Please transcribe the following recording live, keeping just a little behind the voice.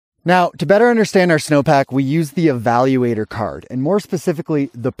Now, to better understand our snowpack, we use the Avaluator card, and more specifically,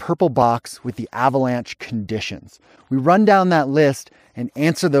 the purple box with the Avalanche Conditions. We run down that list and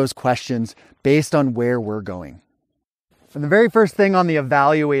answer those questions based on where we're going. And the very first thing on the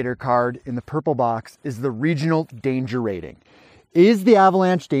Avaluator card in the purple box is the regional danger rating. Is the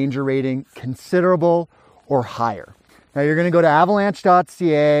avalanche danger rating considerable or higher? Now, you're going to go to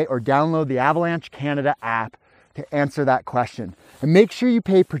avalanche.ca or download the Avalanche Canada app to answer that question. And make sure you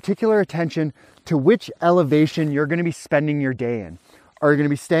pay particular attention to which elevation you're going to be spending your day in. Are you going to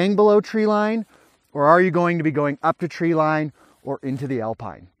be staying below tree line, or are you going to be going up to tree line or into the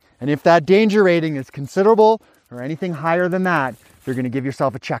alpine? And if that danger rating is considerable or anything higher than that, you're going to give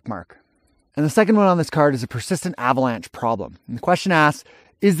yourself a check mark. And the second one on this card is a persistent avalanche problem. And the question asks,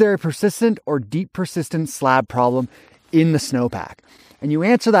 is there a persistent or deep persistent slab problem in the snowpack? And you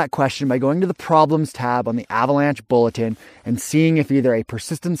answer that question by going to the Problems tab on the Avalanche Bulletin and seeing if either a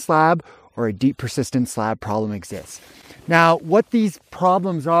persistent slab or a deep persistent slab problem exists. Now, what these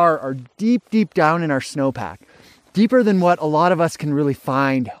problems are deep, deep down in our snowpack, deeper than what a lot of us can really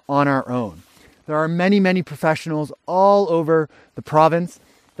find on our own. There are many, many professionals all over the province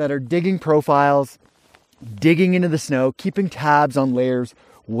that are digging profiles, digging into the snow, keeping tabs on layers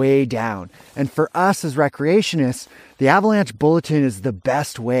way down. And for us as recreationists, the Avalanche Bulletin is the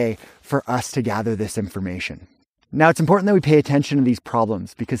best way for us to gather this information. Now, it's important that we pay attention to these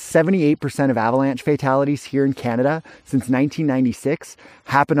problems because 78% of avalanche fatalities here in Canada since 1996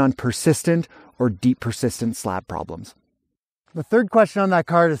 happen on persistent or deep persistent slab problems. The third question on that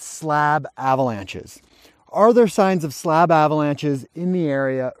card is slab avalanches. Are there signs of slab avalanches in the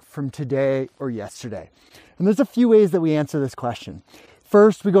area from today or yesterday? And there's a few ways that we answer this question.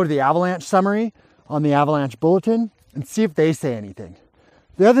 First, we go to the avalanche summary on the Avalanche Bulletin and see if they say anything.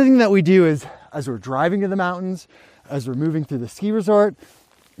 The other thing that we do is, as we're driving to the mountains, as we're moving through the ski resort,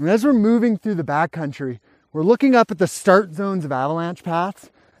 and as we're moving through the backcountry, we're looking up at the start zones of avalanche paths,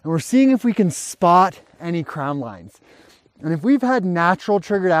 and we're seeing if we can spot any crown lines. And if we've had natural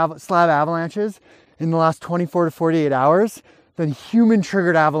triggered slab avalanches in the last 24 to 48 hours, then human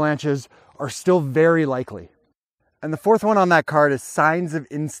triggered avalanches are still very likely. And the fourth one on that card is signs of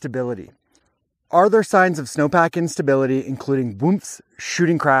instability. Are there signs of snowpack instability, including whoomps,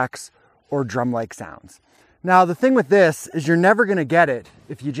 shooting cracks, or drum-like sounds? Now, the thing with this is you're never going to get it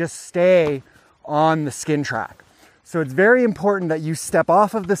if you just stay on the skin track. So it's very important that you step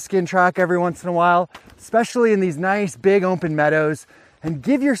off of the skin track every once in a while, especially in these nice big open meadows, and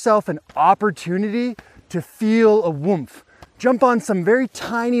give yourself an opportunity to feel a whoomph. Jump on some very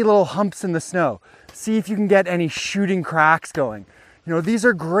tiny little humps in the snow. See if you can get any shooting cracks going. You know, these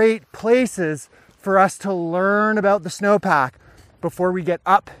are great places for us to learn about the snowpack before we get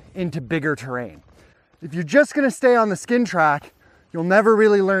up into bigger terrain. If you're just going to stay on the skin track, you'll never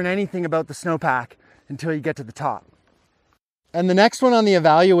really learn anything about the snowpack until you get to the top. And the next one on the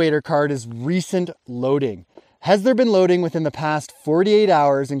Avaluator card is recent loading. Has there been loading within the past 48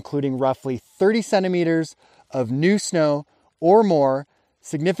 hours, including roughly 30 centimeters of new snow or more,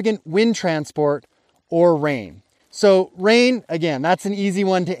 significant wind transport, or rain? So rain, again, that's an easy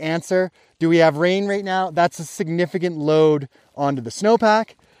one to answer. Do we have rain right now? That's a significant load onto the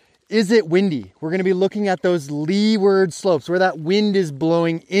snowpack. Is it windy? We're going to be looking at those leeward slopes where that wind is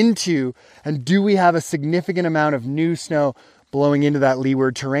blowing into, and do we have a significant amount of new snow blowing into that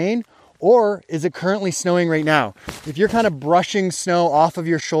leeward terrain? Or is it currently snowing right now? If you're kind of brushing snow off of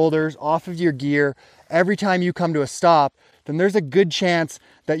your shoulders, off of your gear, every time you come to a stop, then there's a good chance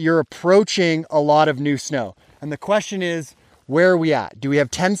that you're approaching a lot of new snow. And the question is, where are we at? Do we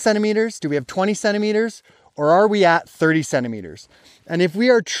have 10 centimeters? Do we have 20 centimeters? Or are we at 30 centimeters? And if we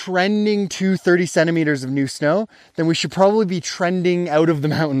are trending to 30 centimeters of new snow, then we should probably be trending out of the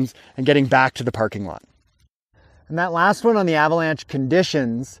mountains and getting back to the parking lot. And that last one on the Avalanche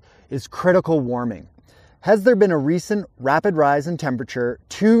Conditions is critical warming. Has there been a recent rapid rise in temperature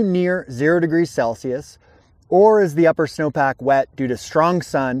to near 0 degrees Celsius, or is the upper snowpack wet due to strong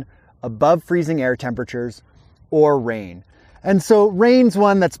sun, above freezing air temperatures, or rain? And so rain's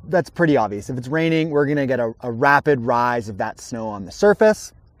one that's pretty obvious. If it's raining, we're gonna get a rapid rise of that snow on the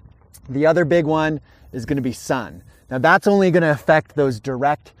surface. The other big one is gonna be sun. Now that's only gonna affect those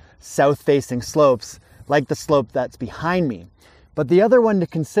direct south-facing slopes, like the slope that's behind me. But the other one to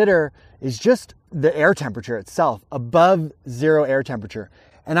consider is just the air temperature itself, above 0 air temperature.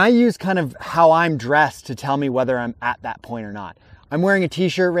 And I use kind of how I'm dressed to tell me whether I'm at that point or not. I'm wearing a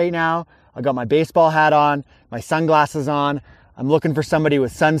t-shirt right now. I got my baseball hat on, my sunglasses on. I'm looking for somebody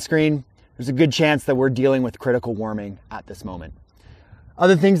with sunscreen. There's a good chance that we're dealing with critical warming at this moment.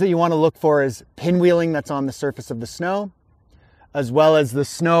 Other things that you want to look for is pinwheeling that's on the surface of the snow, as well as the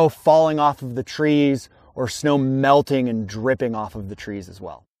snow falling off of the trees or snow melting and dripping off of the trees as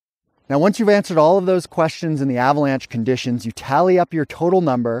well. Now, once you've answered all of those questions in the avalanche conditions, you tally up your total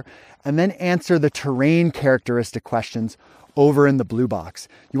number and then answer the terrain characteristic questions over in the blue box.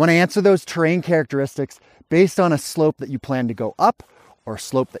 You want to answer those terrain characteristics based on a slope that you plan to go up or a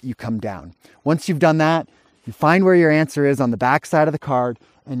slope that you come down. Once you've done that, you find where your answer is on the back side of the card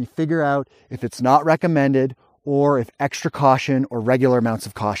and you figure out if it's not recommended or if extra caution or regular amounts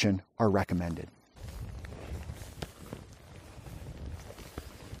of caution are recommended.